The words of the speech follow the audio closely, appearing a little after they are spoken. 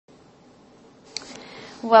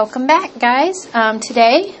Welcome back, guys.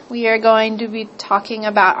 Today we are going to be talking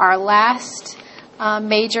about our last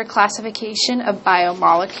major classification of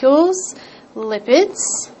biomolecules, lipids.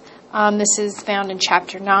 This is found in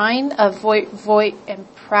Chapter 9 of Voigt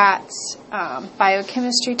and Pratt's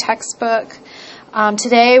biochemistry textbook.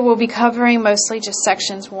 Today we'll be covering mostly just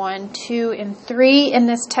sections 1, 2, and 3 in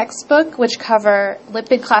this textbook, which cover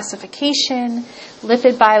lipid classification,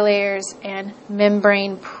 lipid bilayers, and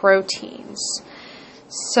membrane proteins.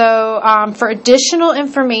 So for additional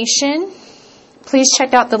information, please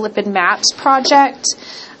check out the Lipid Maps project.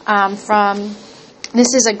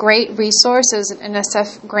 This is a great resource. It was an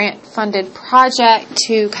NSF grant-funded project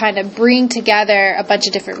to kind of bring together a bunch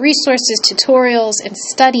of different resources, tutorials, and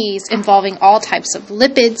studies involving all types of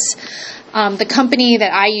lipids. The company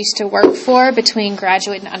that I used to work for between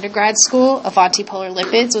graduate and undergrad school, Avanti Polar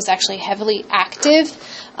Lipids, was actually heavily active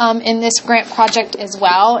in this grant project as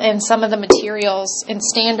well, and some of the materials and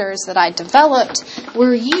standards that I developed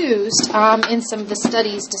were used in some of the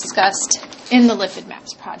studies discussed in the Lipid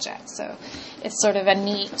Maps project. So it's sort of a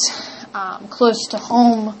neat, close to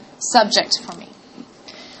home subject for me.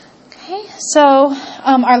 Okay, so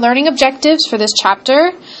our learning objectives for this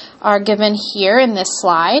chapter are given here in this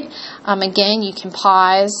slide. Again, you can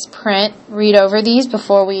pause, print, read over these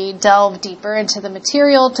before we delve deeper into the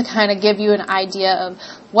material to kind of give you an idea of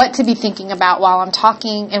what to be thinking about while I'm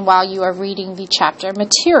talking and while you are reading the chapter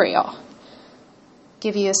material.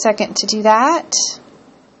 Give you a second to do that.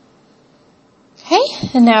 Okay,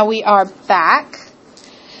 and now we are back.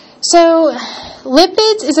 So,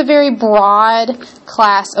 lipids is a very broad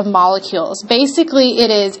class of molecules. Basically,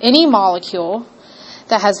 it is any molecule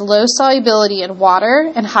that has low solubility in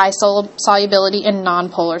water and high solubility in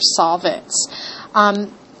nonpolar solvents.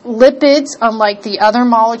 Lipids, unlike the other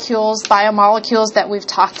molecules, biomolecules that we've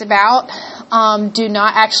talked about, do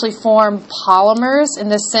not actually form polymers in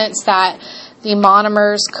the sense that the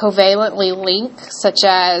monomers covalently link, such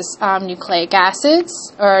as nucleic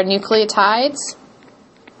acids or nucleotides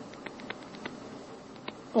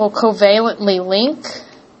will covalently link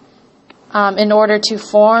in order to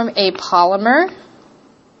form a polymer,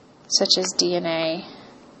 such as DNA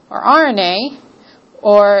or RNA,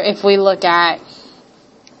 or if we look at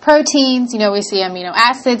proteins, we see amino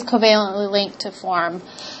acids covalently linked to form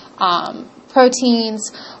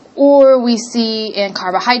proteins, or we see in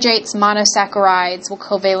carbohydrates, monosaccharides will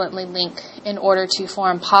covalently link in order to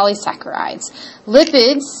form polysaccharides.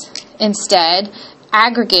 Lipids, instead,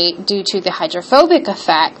 aggregate due to the hydrophobic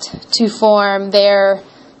effect to form their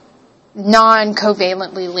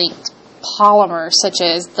non-covalently linked polymers, such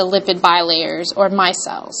as the lipid bilayers or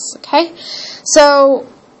micelles. Okay, so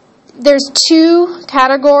there's two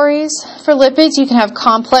categories for lipids. You can have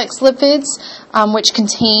complex lipids, which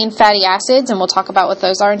contain fatty acids, and we'll talk about what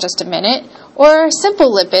those are in just a minute, or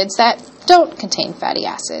simple lipids that don't contain fatty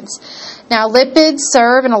acids. Now, lipids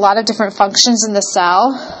serve in a lot of different functions in the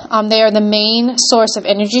cell. They are the main source of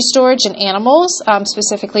energy storage in animals,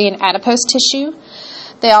 specifically in adipose tissue.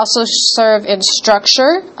 They also serve in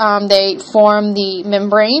structure. They form the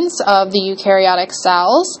membranes of the eukaryotic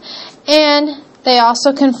cells, and they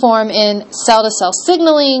also can form in cell-to-cell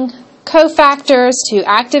signaling, cofactors to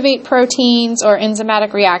activate proteins or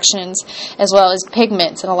enzymatic reactions, as well as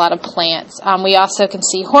pigments in a lot of plants. We also can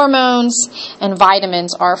see hormones and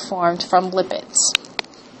vitamins are formed from lipids.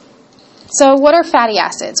 So what are fatty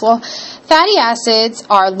acids? Well, fatty acids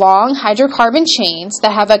are long hydrocarbon chains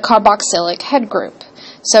that have a carboxylic head group.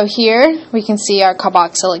 So here we can see our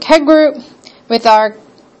carboxylic head group with our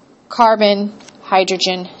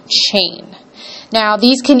carbon-hydrogen chain. Now,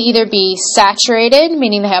 these can either be saturated,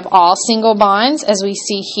 meaning they have all single bonds, as we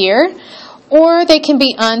see here, or they can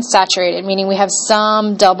be unsaturated, meaning we have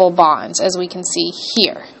some double bonds, as we can see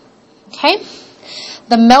here. Okay?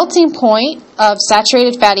 The melting point of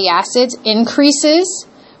saturated fatty acids increases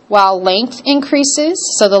while length increases.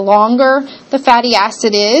 So the longer the fatty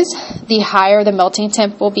acid is, the higher the melting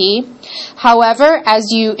temp will be. However, as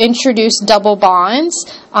you introduce double bonds,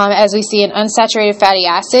 as we see in unsaturated fatty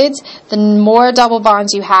acids, the more double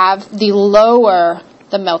bonds you have, the lower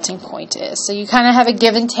the melting point is. So you kind of have a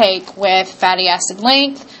give and take with fatty acid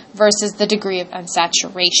length versus the degree of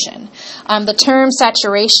unsaturation. The term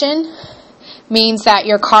saturation means that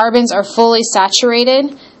your carbons are fully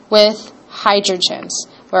saturated with hydrogens,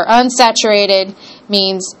 where unsaturated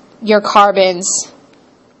means your carbons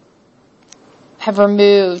have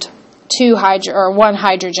removed one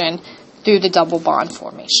hydrogen through the double bond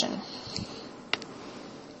formation.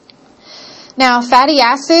 Now, fatty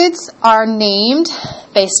acids are named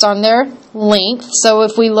based on their length. So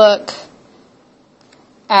if we look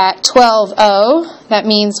at 12O, that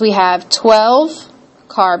means we have 12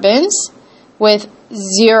 carbons with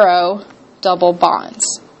 0 double bonds.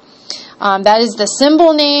 That is the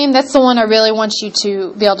symbol name. That's the one I really want you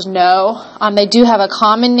to be able to know. They do have a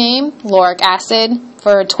common name, lauric acid,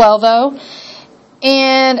 for 12O,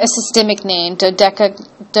 and a systemic name,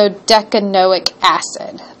 dodecanoic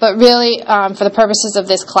acid. But really, for the purposes of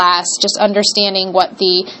this class, just understanding what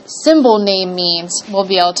the symbol name means will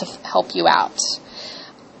be able to help you out.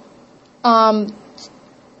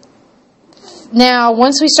 Now,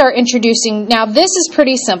 once we start introducing, now this is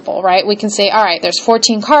pretty simple, right? We can say, all right, there's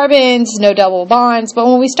 14 carbons, no double bonds. But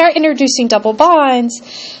when we start introducing double bonds,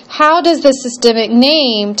 how does the systemic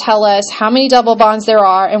name tell us how many double bonds there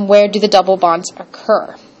are and where do the double bonds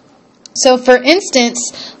occur? So, for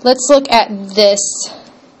instance, let's look at this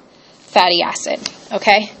fatty acid,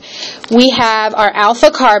 okay? We have our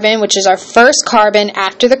alpha carbon, which is our first carbon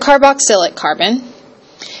after the carboxylic carbon.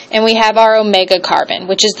 And we have our omega carbon,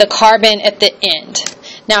 which is the carbon at the end.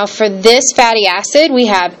 Now, for this fatty acid, we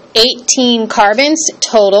have 18 carbons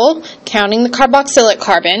total, counting the carboxylic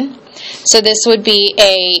carbon. So this would be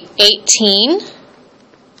a 18.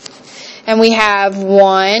 And we have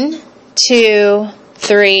 1, 2,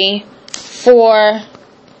 3, 4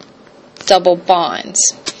 double bonds.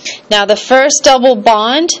 Now, the first double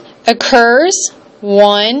bond occurs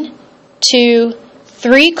 1, 2,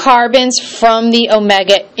 3 carbons from the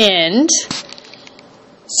omega end.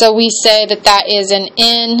 So we say that that is an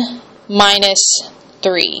N-3.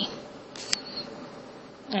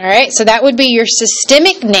 Alright, so that would be your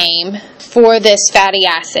systemic name for this fatty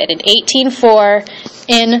acid, an 18,4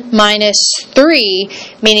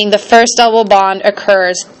 N-3, meaning the first double bond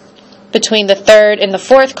occurs between the third and the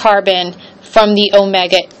fourth carbon from the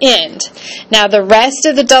omega end. Now, the rest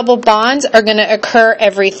of the double bonds are going to occur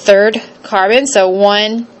every third carbon. So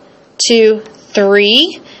 1, 2,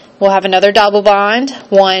 3. We'll have another double bond.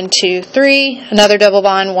 1, 2, 3. Another double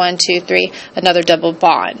bond. 1, 2, 3. Another double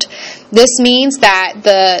bond. This means that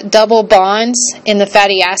the double bonds in the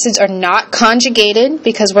fatty acids are not conjugated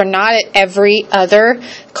because we're not at every other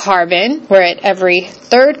carbon. We're at every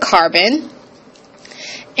third carbon.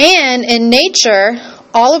 And in nature,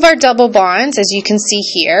 all of our double bonds, as you can see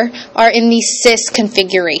here, are in the cis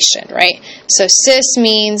configuration, right? So cis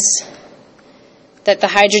means that the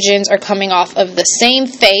hydrogens are coming off of the same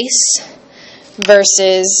face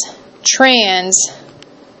versus trans,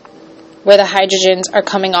 where the hydrogens are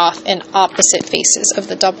coming off in opposite faces of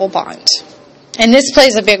the double bond. And this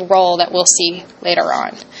plays a big role that we'll see later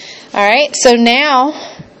on. All right, so now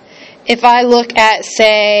if I look at,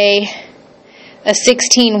 say, a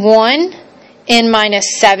 16,1,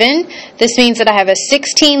 N-7. This means that I have a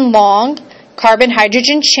 16 long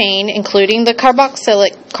carbon-hydrogen chain, including the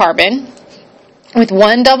carboxylic carbon, with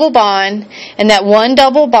one double bond, and that one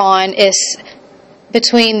double bond is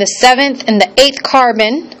between the 7th and the 8th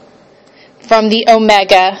carbon from the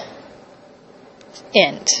omega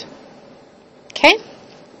end. Okay?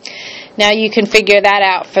 Now you can figure that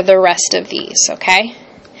out for the rest of these, okay?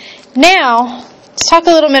 Now, let's talk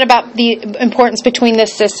a little bit about the importance between the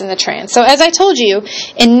cis and the trans. So as I told you,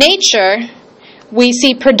 in nature, we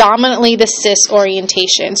see predominantly the cis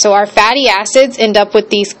orientation. So our fatty acids end up with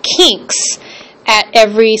these kinks at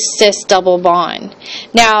every cis double bond.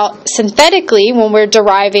 Now, synthetically, when we're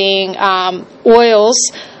deriving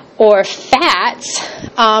oils or fats,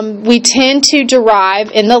 we tend to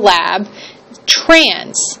derive in the lab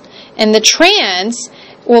trans. And the trans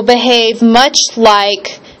will behave much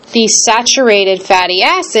like the saturated fatty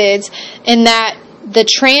acids in that the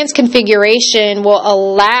trans configuration will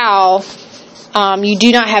allow you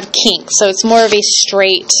do not have kinks, so it's more of a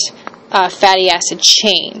straight fatty acid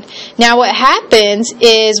chain. Now what happens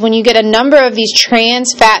is when you get a number of these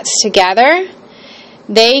trans fats together,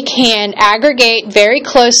 they can aggregate very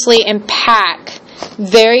closely and pack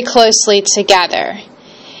very closely together.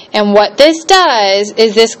 And what this does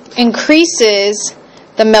is this increases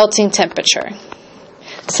the melting temperature.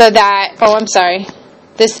 So that,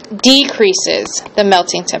 this decreases the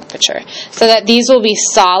melting temperature. So that these will be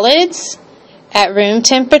solids at room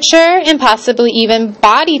temperature and possibly even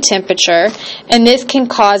body temperature. And this can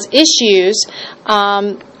cause issues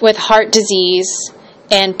with heart disease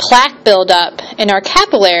and plaque buildup in our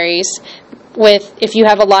capillaries if you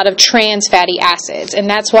have a lot of trans fatty acids. And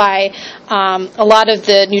that's why a lot of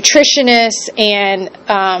the nutritionists and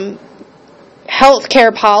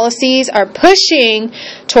healthcare policies are pushing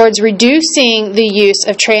towards reducing the use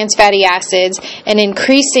of trans fatty acids and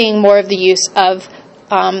increasing more of the use of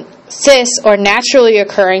cis or naturally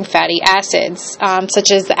occurring fatty acids,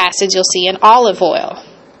 such as the acids you'll see in olive oil,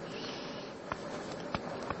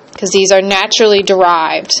 because these are naturally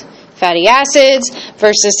derived fatty acids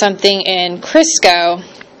versus something in Crisco,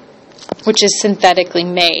 which is synthetically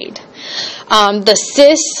made. The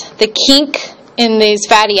the kink in these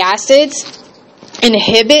fatty acids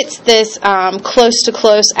inhibits this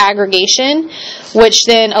close-to-close aggregation, which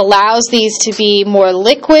then allows these to be more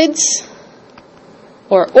liquids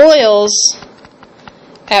or oils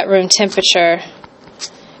at room temperature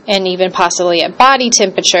and even possibly at body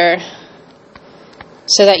temperature,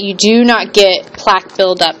 so that you do not get plaque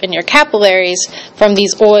buildup in your capillaries from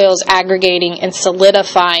these oils aggregating and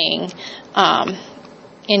solidifying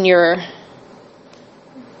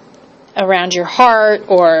around your heart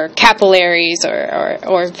or capillaries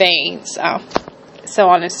or veins, so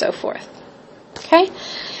on and so forth. Okay?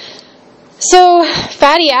 So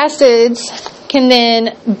fatty acids can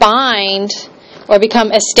then bind or become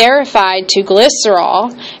esterified to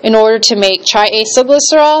glycerol in order to make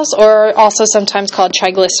triacylglycerols, or also sometimes called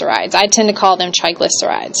triglycerides. I tend to call them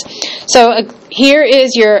triglycerides. So here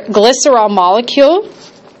is your glycerol molecule,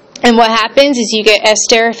 and what happens is you get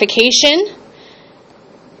esterification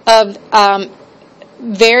of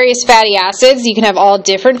various fatty acids. You can have all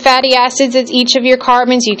different fatty acids as each of your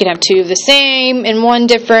carbons. You can have two of the same and one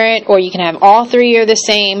different, or you can have all three are the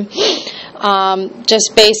same,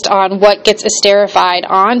 just based on what gets esterified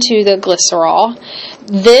onto the glycerol.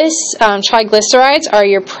 This triglycerides are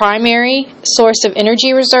your primary source of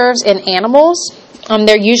energy reserves in animals.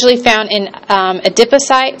 They're usually found in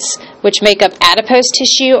adipocytes, which make up adipose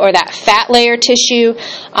tissue, or that fat layer tissue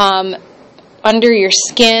under your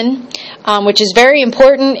skin, which is very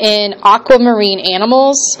important in aquamarine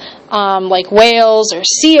animals, like whales or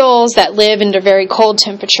seals that live under very cold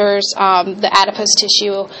temperatures. The adipose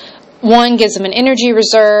tissue, one, gives them an energy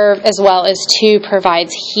reserve, as well as two,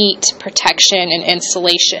 provides heat, protection, and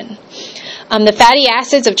insulation. The fatty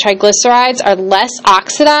acids of triglycerides are less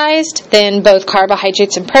oxidized than both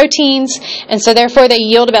carbohydrates and proteins, and so therefore they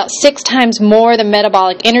yield about 6 times more the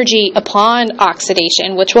metabolic energy upon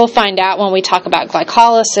oxidation, which we'll find out when we talk about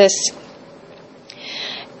glycolysis.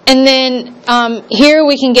 And then here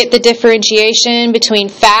we can get the differentiation between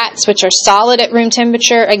fats, which are solid at room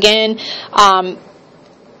temperature. Again,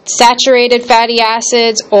 saturated fatty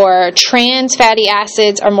acids or trans fatty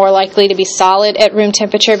acids are more likely to be solid at room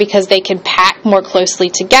temperature because they can pack more closely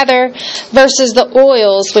together, versus the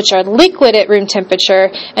oils, which are liquid at room temperature,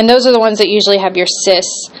 and those are the ones that usually have your cis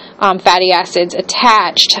fatty acids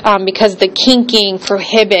attached, because the kinking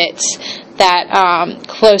prohibits that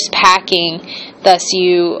close packing, thus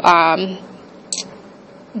you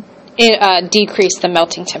decrease the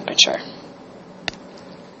melting temperature.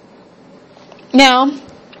 Now,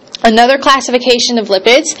 another classification of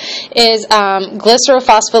lipids is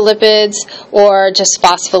glycerophospholipids, or just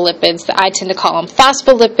phospholipids. I tend to call them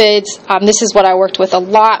phospholipids. This is what I worked with a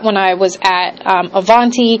lot when I was at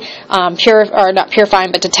Avanti, not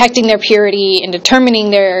purifying, but detecting their purity and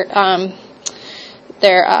determining their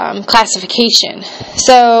classification.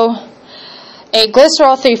 So, a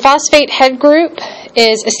glycerol 3-phosphate head group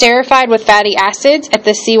is esterified with fatty acids at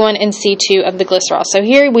the C1 and C2 of the glycerol. So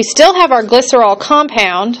here we still have our glycerol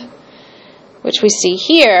compound, which we see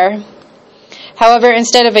here. However,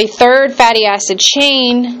 instead of a third fatty acid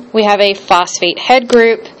chain, we have a phosphate head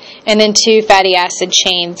group, and then 2 fatty acid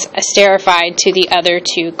chains esterified to the other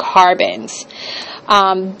 2 carbons.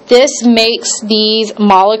 This makes these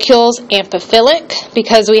molecules amphiphilic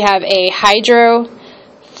because we have a hydrophilic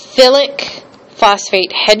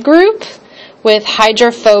phosphate head group with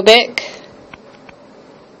hydrophobic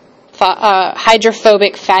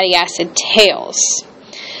fatty acid tails.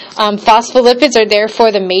 Phospholipids are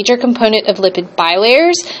therefore the major component of lipid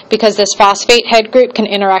bilayers because this phosphate head group can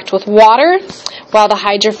interact with water, while the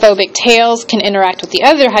hydrophobic tails can interact with the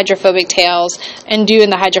other hydrophobic tails, and due in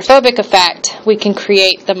the hydrophobic effect, we can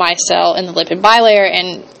create the micelle in the lipid bilayer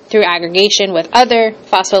and through aggregation with other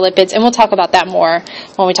phospholipids, and we'll talk about that more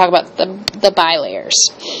when we talk about the bilayers.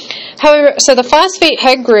 However, so the phosphate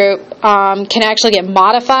head group can actually get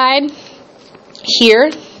modified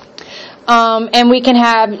here. And we can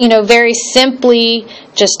have, very simply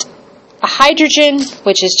just a hydrogen,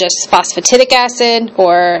 which is just phosphatidic acid,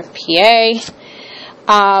 or PA.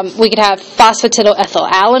 We could have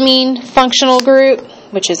phosphatidylethylamine functional group,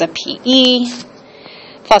 which is a PE.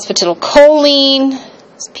 Phosphatidylcholine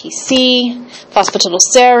is PC.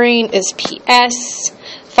 Phosphatidylserine is PS.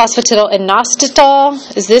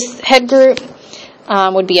 Phosphatidylinositol is this head group,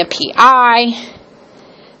 would be a PI.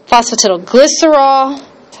 Phosphatidylglycerol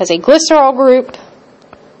has a glycerol group,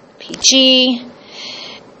 PG,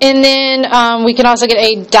 and then we can also get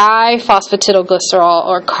a diphosphatidylglycerol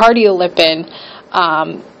or cardiolipin,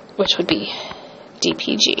 which would be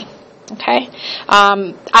DPG. Okay,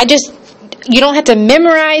 you don't have to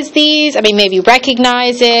memorize these. I mean, maybe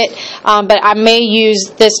recognize it, but I may use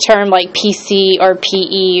this term like PC or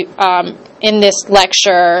PE in this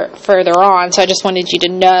lecture further on, so I just wanted you to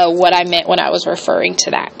know what I meant when I was referring to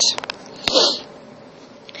that.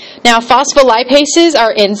 Now, phospholipases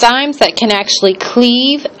are enzymes that can actually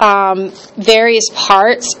cleave various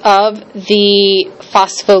parts of the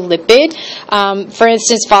phospholipid. For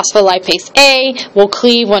instance, phospholipase A will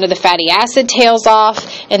cleave one of the fatty acid tails off,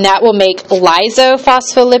 and that will make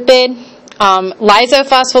lysophospholipid.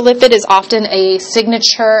 Lysophospholipid is often a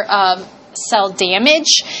signature of cell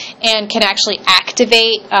damage and can actually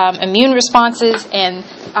activate immune responses and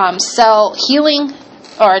cell healing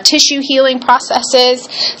or tissue healing processes.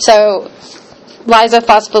 So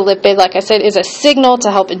lysophospholipid, like I said, is a signal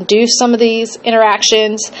to help induce some of these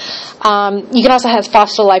interactions. You can also have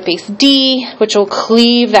phospholipase D, which will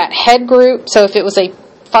cleave that head group. So if it was a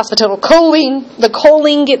phosphatidylcholine, the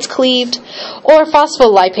choline gets cleaved, or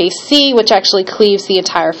phospholipase C, which actually cleaves the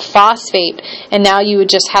entire phosphate, and now you would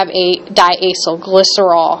just have a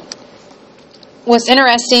diacylglycerol. What's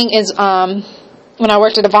interesting is when I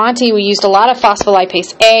worked at Avanti, we used a lot of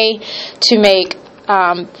phospholipase A to make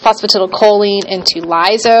phosphatidylcholine into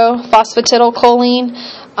lysophosphatidylcholine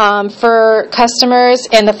for customers,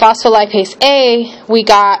 and the phospholipase A we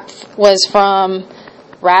got was from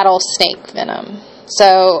rattlesnake venom.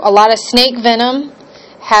 So a lot of snake venom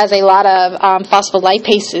has a lot of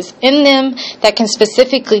phospholipases in them that can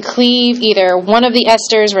specifically cleave either one of the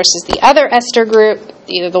esters versus the other ester group,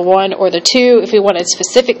 either the one or the two, if we wanted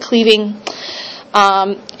specific cleaving.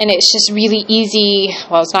 And it's just really easy.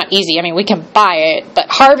 Well, it's not easy. I mean, we can buy it, but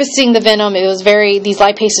harvesting the venom, these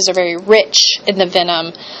lipases are very rich in the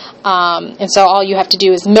venom. And so all you have to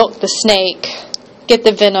do is milk the snake, get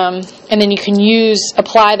the venom, and then you can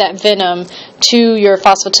apply that venom to your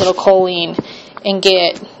phosphatidylcholine and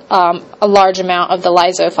get a large amount of the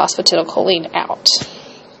lysophosphatidylcholine out.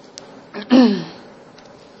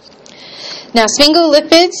 Now,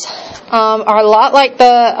 sphingolipids are a lot like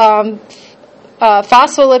the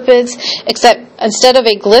phospholipids, except instead of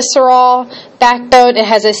a glycerol backbone, it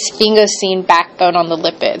has a sphingosine backbone on the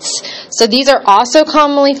lipids. So these are also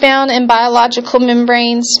commonly found in biological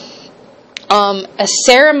membranes. A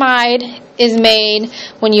ceramide is made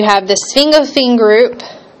when you have the sphingosine group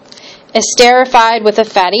esterified with a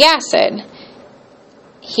fatty acid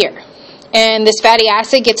here. And this fatty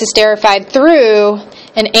acid gets esterified through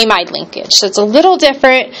an amide linkage. So it's a little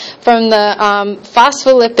different from the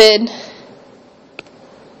phospholipid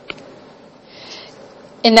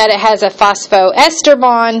in that it has a phosphoester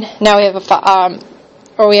bond. Now we have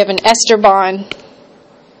we have an ester bond,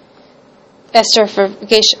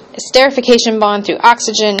 esterification bond through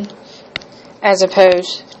oxygen, as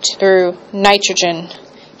opposed to through nitrogen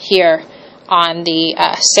here on the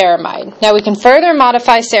ceramide. Now we can further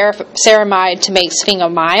modify ceramide to make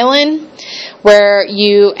sphingomyelin, where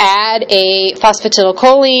you add a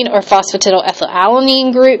phosphatidylcholine or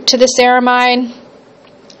phosphatidylethylalanine group to the ceramide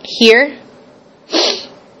here.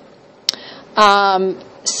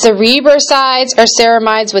 Cerebrosides are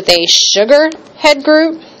ceramides with a sugar head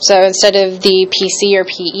group. So instead of the PC or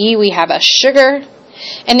PE, we have a sugar.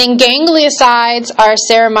 And then gangliosides are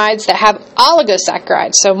ceramides that have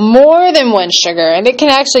oligosaccharides, so more than one sugar. And it can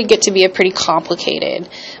actually get to be a pretty complicated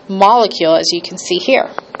molecule, as you can see here.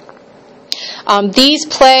 These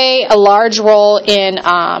play a large role in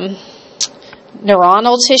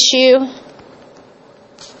neuronal tissue,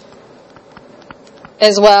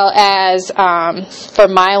 as well as for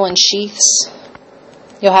myelin sheaths.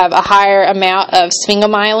 You'll have a higher amount of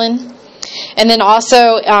sphingomyelin. And then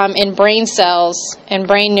also in brain cells and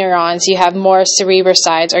brain neurons, you have more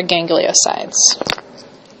cerebrosides or gangliosides.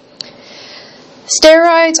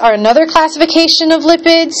 Steroids are another classification of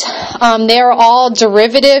lipids. They are all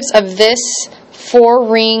derivatives of this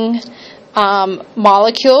 4-ring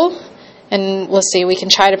molecule. And let's see, we can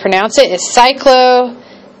try to pronounce it. It's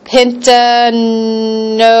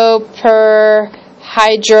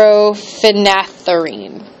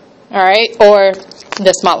cyclopentanoperhydrophenathrine. All right, or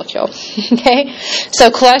this molecule. Okay, so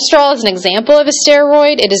cholesterol is an example of a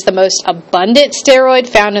steroid. It is the most abundant steroid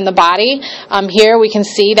found in the body. Here we can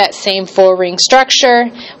see that same 4-ring structure.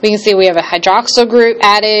 We can see we have a hydroxyl group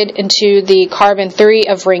added into the carbon 3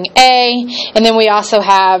 of ring A, and then we also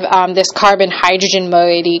have this carbon-hydrogen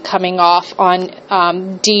moiety coming off on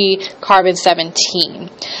D carbon 17.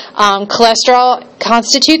 Cholesterol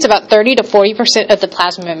constitutes about 30 to 40% of the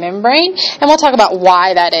plasma membrane, and we'll talk about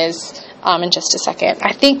why that is in just a second.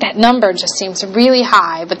 I think that number just seems really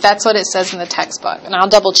high, but that's what it says in the textbook, and I'll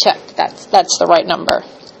double check that's the right number.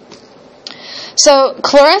 So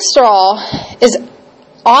cholesterol is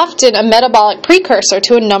often a metabolic precursor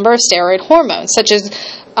to a number of steroid hormones, such as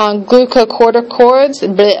glucocorticoids,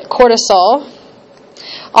 cortisol,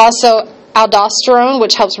 also aldosterone,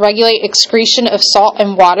 which helps regulate excretion of salt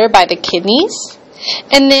and water by the kidneys,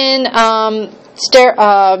 and then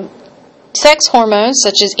sex hormones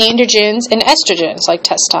such as androgens and estrogens, like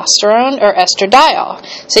testosterone or estradiol.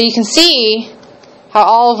 So you can see how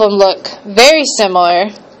all of them look very similar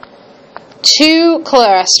to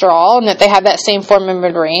cholesterol, and that they have that same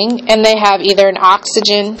four-membered ring, and they have either an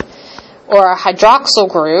oxygen or a hydroxyl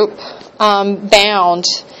group bound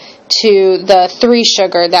to the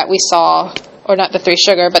 3-sugar that we saw, or not the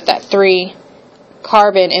 3-sugar, but that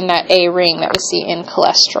 3-carbon in that A ring that we see in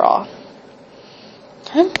cholesterol.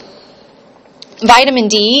 Okay. Vitamin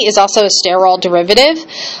D is also a sterol derivative.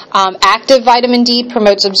 Active vitamin D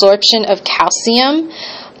promotes absorption of calcium.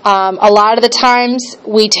 A lot of the times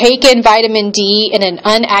we take in vitamin D in an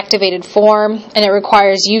unactivated form, and it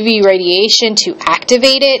requires UV radiation to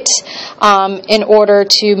activate it in order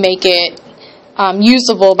to make it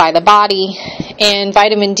usable by the body. And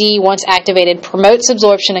vitamin D, once activated, promotes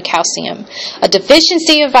absorption of calcium. A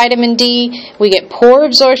deficiency of vitamin D, we get poor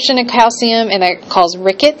absorption of calcium, and that causes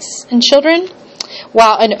rickets in children.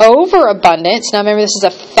 While an overabundance, now remember this is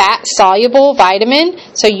a fat-soluble vitamin,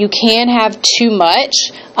 so you can have too much.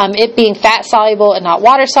 It being fat-soluble and not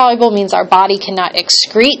water-soluble means our body cannot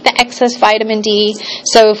excrete the excess vitamin D.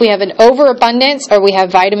 So if we have an overabundance or we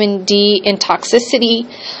have vitamin D intoxicity,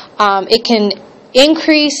 it can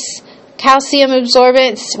increase calcium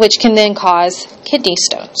absorbance, which can then cause kidney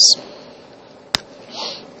stones.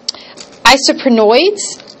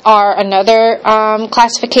 Isoprenoids are another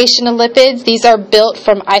classification of lipids. These are built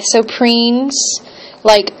from isoprenes,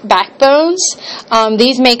 like backbones.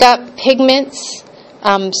 These make up pigments,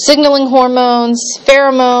 signaling hormones,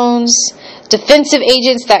 pheromones, defensive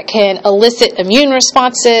agents that can elicit immune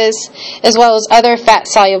responses, as well as other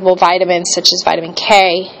fat-soluble vitamins such as vitamin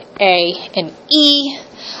K, A, and E.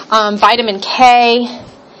 Vitamin K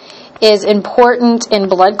is important in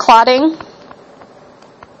blood clotting.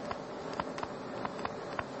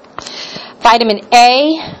 Vitamin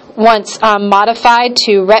A, once modified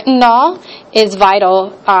to retinol, is vital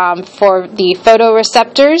for the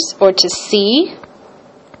photoreceptors, or to see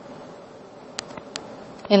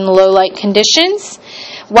in low light conditions,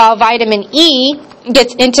 while vitamin E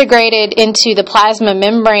gets integrated into the plasma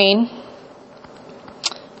membrane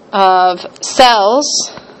of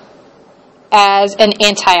cells as an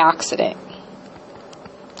antioxidant.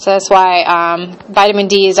 So that's why vitamin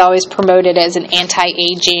D is always promoted as an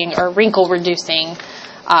anti-aging or wrinkle-reducing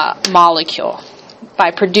molecule by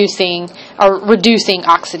producing or reducing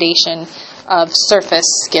oxidation of surface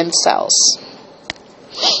skin cells.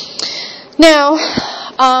 Now,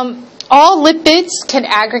 all lipids can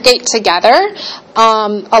aggregate together.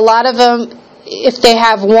 A lot of them, if they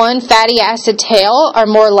have one fatty acid tail, are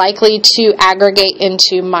more likely to aggregate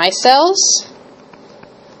into micelles,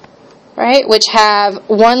 right, which have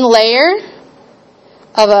one layer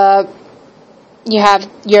of you have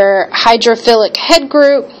your hydrophilic head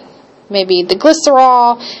group, maybe the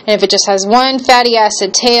glycerol, and if it just has one fatty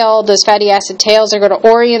acid tail, those fatty acid tails are going to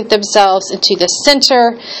orient themselves into the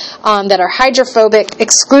center that are hydrophobic,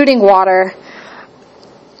 excluding water.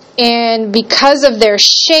 And because of their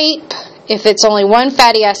shape, if it's only one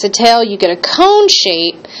fatty acid tail, you get a cone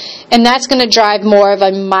shape, and that's going to drive more of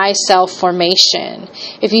a micelle formation.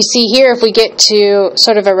 If you see here, if we get to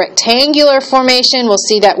sort of a rectangular formation, we'll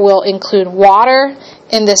see that we'll include water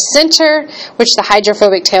in the center, which the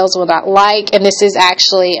hydrophobic tails will not like, and this is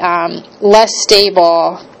actually less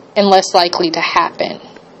stable and less likely to happen.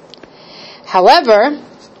 However,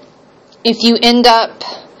 if you end up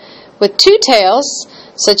with two tails,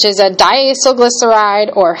 such as a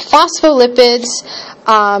diacylglyceride or phospholipids,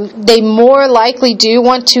 they more likely do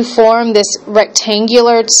want to form this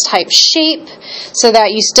rectangular type shape so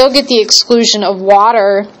that you still get the exclusion of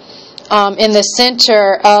water in the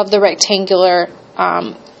center of the rectangular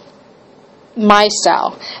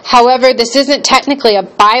micelle. However, this isn't technically a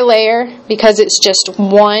bilayer because it's just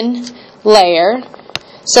one layer.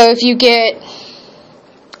 So if you get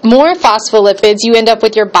more phospholipids, you end up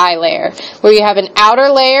with your bilayer, where you have an outer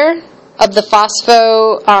layer of the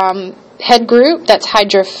phospho head group that's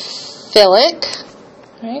hydrophilic,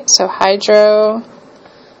 right? So hydrophilic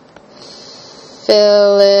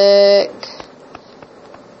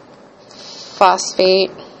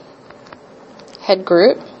phosphate head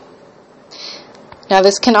group. Now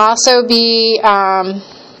this can also be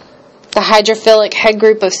the hydrophilic head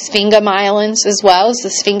group of sphingomyelins as well, so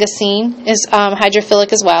the sphingosine is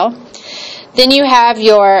hydrophilic as well. Then you have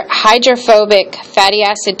your hydrophobic fatty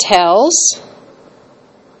acid tails.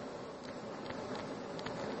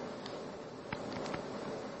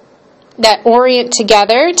 That orient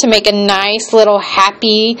together to make a nice little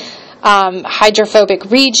happy hydrophobic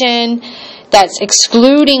region that's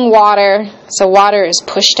excluding water. So water is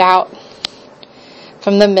pushed out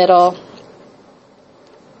from the middle.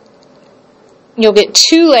 You'll get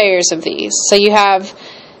 2 layers of these. So you have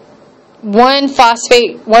one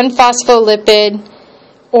phospholipid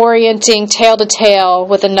orienting tail to tail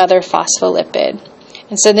with another phospholipid.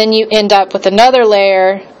 And so then you end up with another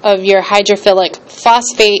layer of your hydrophilic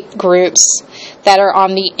phosphate groups that are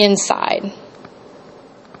on the inside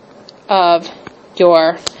of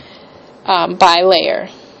your bilayer.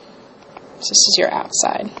 So this is your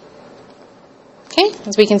outside. Okay,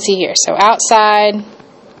 as we can see here. So outside,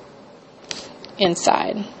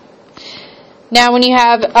 inside. Now when you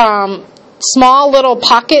have small little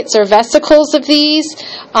pockets or vesicles of these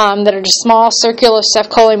that are just small circular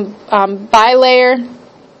cephalin bilayer,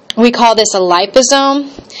 we call this a liposome.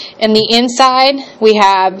 In the inside, we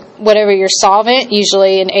have whatever your solvent,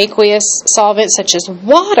 usually an aqueous solvent such as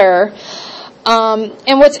water.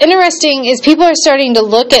 And what's interesting is people are starting to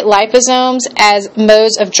look at liposomes as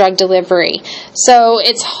modes of drug delivery. So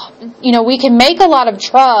it's, we can make a lot of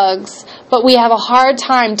drugs, but we have a hard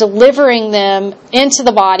time delivering them into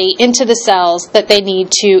the body, into the cells that they need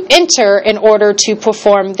to enter in order to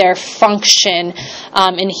perform their function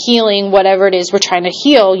in healing whatever it is we're trying to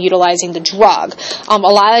heal utilizing the drug. A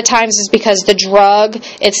lot of times it's because the drug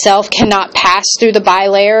itself cannot pass through the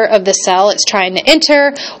bilayer of the cell it's trying to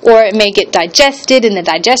enter, or it may get digested in the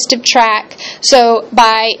digestive tract. So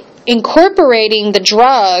by incorporating the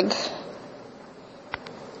drug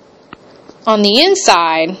on the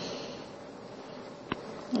inside,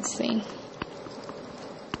 let's see,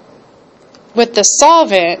 with the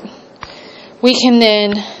solvent, we can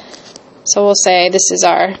then, so we'll say this is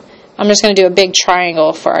our, I'm just going to do a big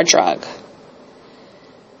triangle for our drug.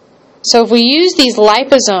 So if we use these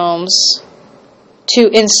liposomes to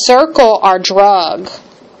encircle our drug,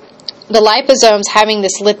 the liposomes having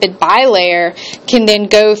this lipid bilayer can then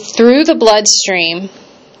go through the bloodstream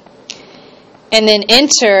and then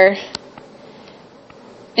enter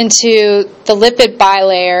into the lipid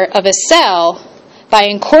bilayer of a cell by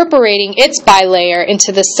incorporating its bilayer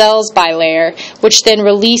into the cell's bilayer, which then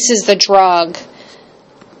releases the drug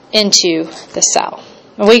into the cell.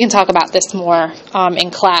 And we can talk about this more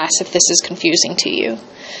in class if this is confusing to you.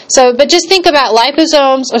 So, but just think about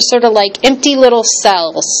liposomes are sort of like empty little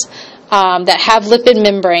cells that have lipid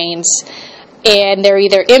membranes, and they're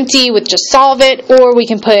either empty with just solvent, or we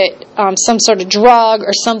can put some sort of drug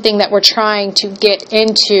or something that we're trying to get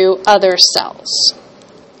into other cells.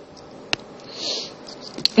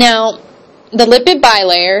 Now, the lipid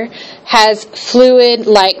bilayer has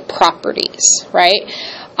fluid-like properties, right?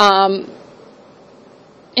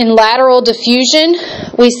 In lateral diffusion,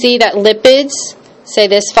 we see that lipids, say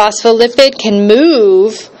this phospholipid, can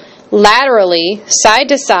move laterally, side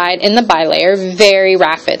to side in the bilayer very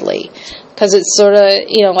rapidly. Because it's sort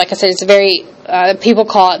of, like I said, it's very, people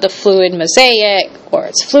call it the fluid mosaic, or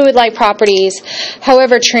it's fluid-like properties.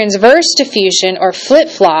 However, transverse diffusion, or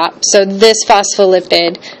flip-flop, so this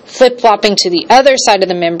phospholipid flip-flopping to the other side of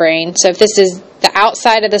the membrane, so if this is the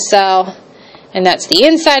outside of the cell, and that's the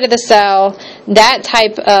inside of the cell, that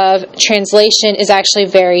type of translation is actually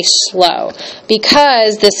very slow,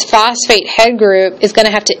 because this phosphate head group is going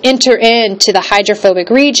to have to enter into the hydrophobic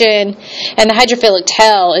region, and the hydrophilic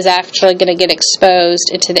tail is actually going to get exposed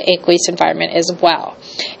into the aqueous environment as well.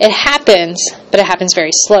 It happens, but it happens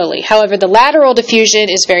very slowly. However, the lateral diffusion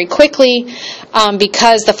is very quickly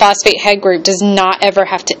because the phosphate head group does not ever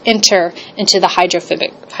have to enter into the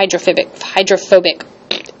hydrophobic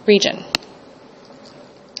region.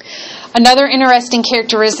 Another interesting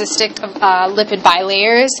characteristic of lipid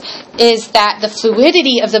bilayers is that the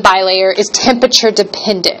fluidity of the bilayer is temperature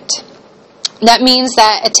dependent. That means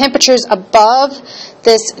that at temperatures above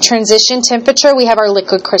this transition temperature, we have our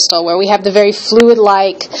liquid crystal, where we have the very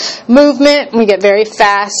fluid-like movement. We get very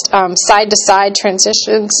fast side-to-side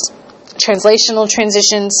transitions, translational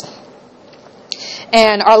transitions.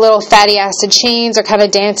 And our little fatty acid chains are kind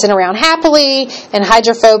of dancing around happily, and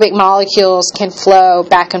hydrophobic molecules can flow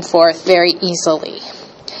back and forth very easily.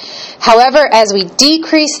 However, as we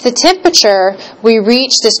decrease the temperature, we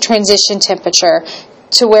reach this transition temperature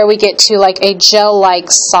to where we get to like a gel-like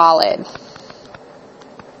solid.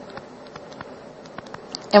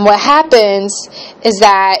 And what happens is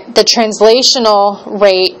that the translational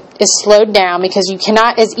rate is slowed down because you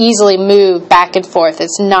cannot as easily move back and forth.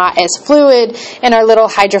 It's not as fluid, and our little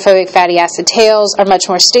hydrophobic fatty acid tails are much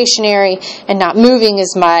more stationary and not moving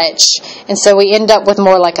as much, and so we end up with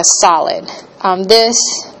more like a solid. This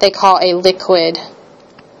they call a liquid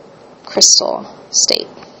crystal state.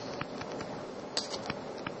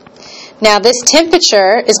 Now, this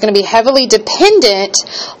temperature is going to be heavily dependent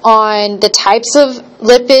on the types of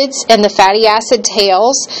lipids and the fatty acid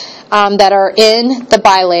tails that are in the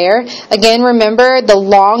bilayer. Again, remember, the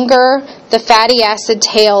longer the fatty acid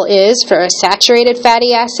tail is for a saturated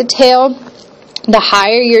fatty acid tail, the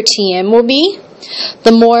higher your TM will be.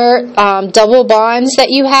 The more double bonds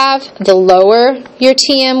that you have, the lower your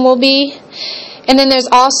TM will be. And then there's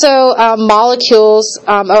also molecules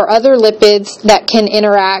or other lipids that can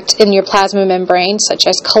interact in your plasma membrane, such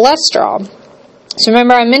as cholesterol. So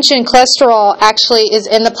remember, I mentioned cholesterol actually is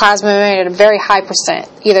in the plasma membrane at a very high percent,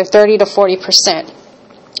 either 30 to 40%.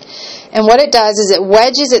 And what it does is it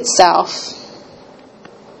wedges itself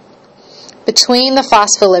between the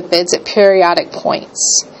phospholipids at periodic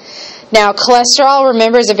points. Now, cholesterol,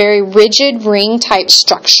 remember, is a very rigid ring-type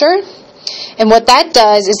structure. And what that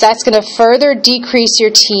does is that's going to further decrease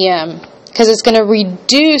your TM because it's going to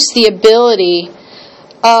reduce the ability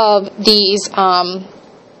of these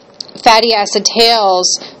fatty acid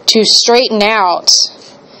tails to straighten out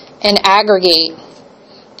and aggregate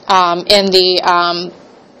in the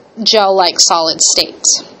gel-like solid state.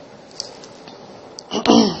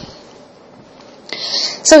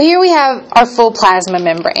 So here we have our full plasma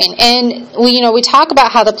membrane, and we talk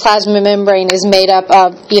about how the plasma membrane is made up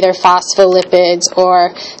of either phospholipids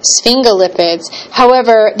or sphingolipids.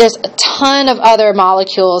 However, there's a ton of other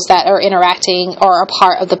molecules that are interacting or are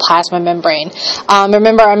part of the plasma membrane.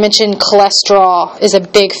 Remember, I mentioned cholesterol is a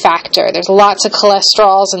big factor. There's lots of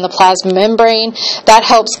cholesterols in the plasma membrane. That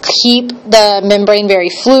helps keep the membrane very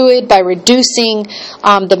fluid by reducing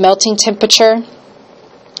the melting temperature.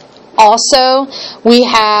 Also, we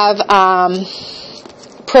have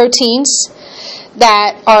proteins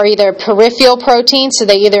that are either peripheral proteins, so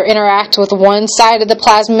they either interact with one side of the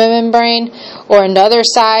plasma membrane or another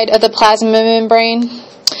side of the plasma membrane.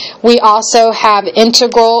 We also have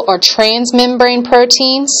integral or transmembrane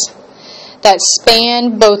proteins that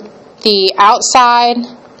span both the outside,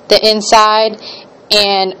 the inside,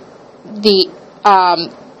 and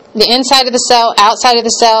the inside of the cell, outside of the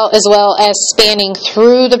cell, as well as spanning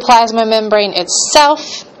through the plasma membrane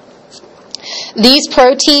itself. These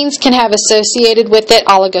proteins can have associated with it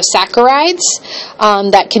oligosaccharides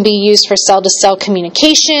that can be used for cell-to-cell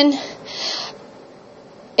communication,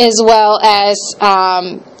 as well as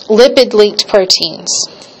lipid-linked proteins.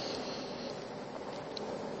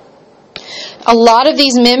 A lot of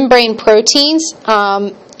these membrane proteins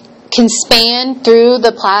can span through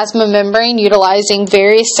the plasma membrane utilizing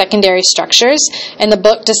various secondary structures, and the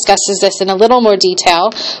book discusses this in a little more detail,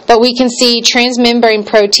 but we can see transmembrane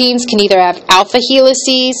proteins can either have alpha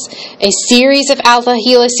helices, a series of alpha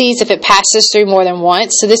helices if it passes through more than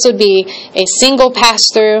once, so this would be a single pass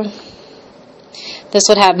through. This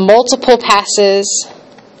would have multiple passes.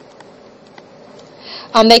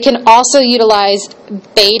 They can also utilize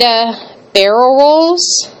beta barrel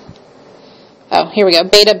rolls. Oh, here we go,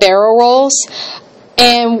 beta barrel rolls.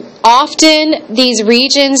 And often these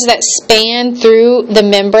regions that span through the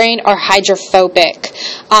membrane are hydrophobic.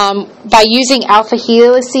 By using alpha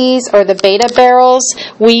helices or the beta barrels,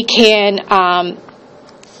 we can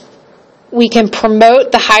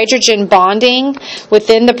promote the hydrogen bonding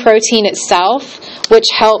within the protein itself, which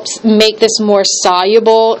helps make this more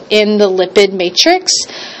soluble in the lipid matrix,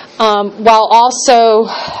 while also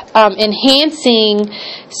enhancing,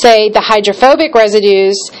 say, the hydrophobic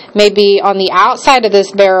residues may be on the outside of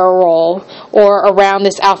this barrel roll or around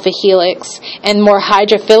this alpha helix, and more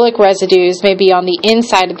hydrophilic residues may be on the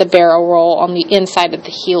inside of the barrel roll, on the inside of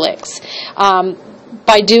the helix.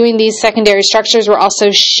 By doing these secondary structures, we're also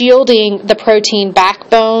shielding the protein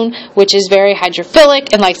backbone, which is very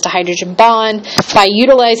hydrophilic and likes to hydrogen bond, by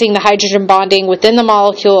utilizing the hydrogen bonding within the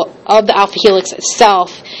molecule of the alpha helix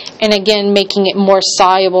itself, and again making it more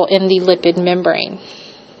soluble in the lipid membrane.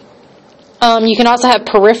 You can also have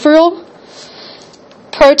peripheral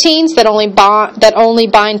proteins that only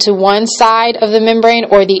bind to one side of the membrane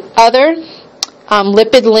or the other.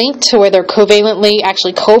 Lipid linked, to where they're covalently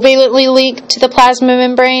linked to the plasma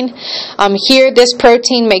membrane. Here, this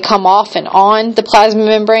protein may come off and on the plasma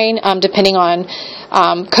membrane, depending on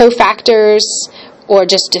cofactors or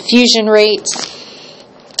just diffusion rates.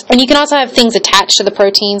 And you can also have things attached to the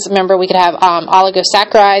proteins. Remember, we could have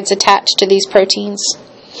oligosaccharides attached to these proteins,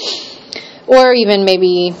 or even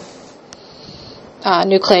maybe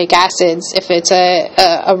nucleic acids if it's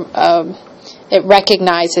it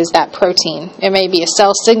recognizes that protein. It may be a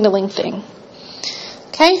cell signaling thing.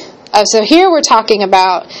 Okay? So here we're talking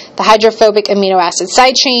about the hydrophobic amino acid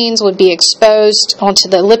side chains would be exposed onto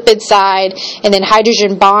the lipid side, and then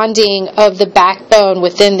hydrogen bonding of the backbone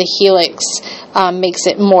within the helix makes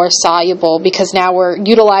it more soluble, because now we're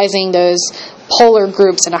utilizing those polar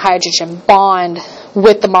groups in a hydrogen bond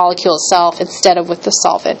with the molecule itself instead of with the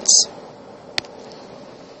solvents.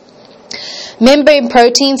 Membrane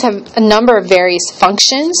proteins have a number of various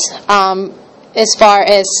functions. As far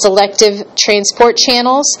as selective transport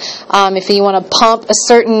channels, if you want to pump a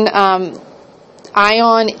certain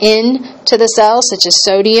ion into the cell, such as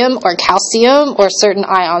sodium or calcium, or certain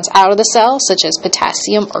ions out of the cell, such as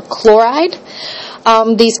potassium or chloride.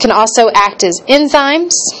 These can also act as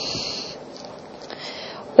enzymes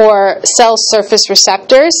or cell surface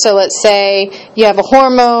receptors. So let's say you have a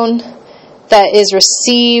hormone that is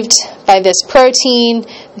received by this protein,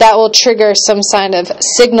 that will trigger some kind of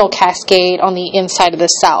signal cascade on the inside of the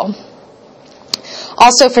cell.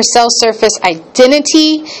 Also for cell surface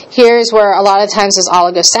identity, here's where a lot of times those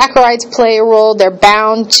oligosaccharides play a role. They're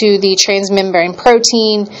bound to the transmembrane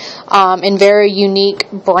protein in very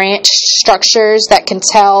unique branch structures that can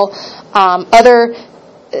tell other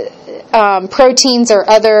proteins or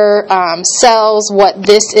other cells what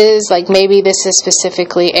this is. Like maybe this is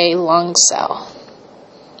specifically a lung cell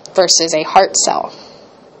versus a heart cell.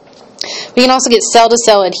 We can also get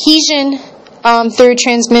cell-to-cell adhesion through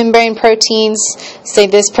transmembrane proteins. Say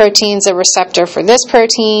this protein's a receptor for this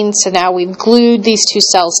protein, so now we've glued these two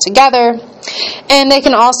cells together. And they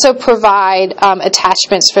can also provide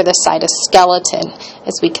attachments for the cytoskeleton,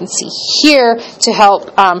 as we can see here, to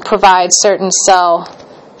help provide certain cell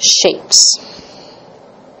shapes.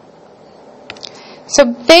 So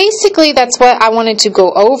basically that's what I wanted to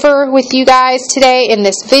go over with you guys today in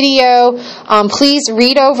this video. Please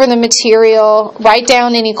read over the material, write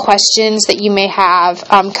down any questions that you may have.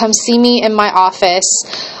 Come see me in my office.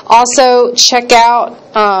 Also check out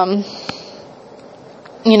some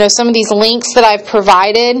of these links that I've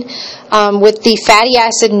provided with the fatty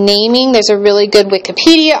acid naming. There's a really good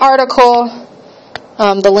Wikipedia article.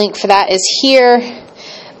 The link for that is here.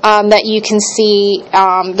 That you can see,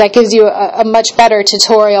 that gives you a much better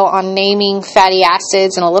tutorial on naming fatty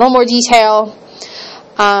acids in a little more detail.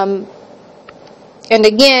 And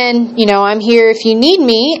again, I'm here if you need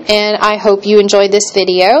me, and I hope you enjoyed this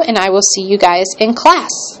video, and I will see you guys in class.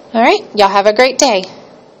 All right, y'all have a great day.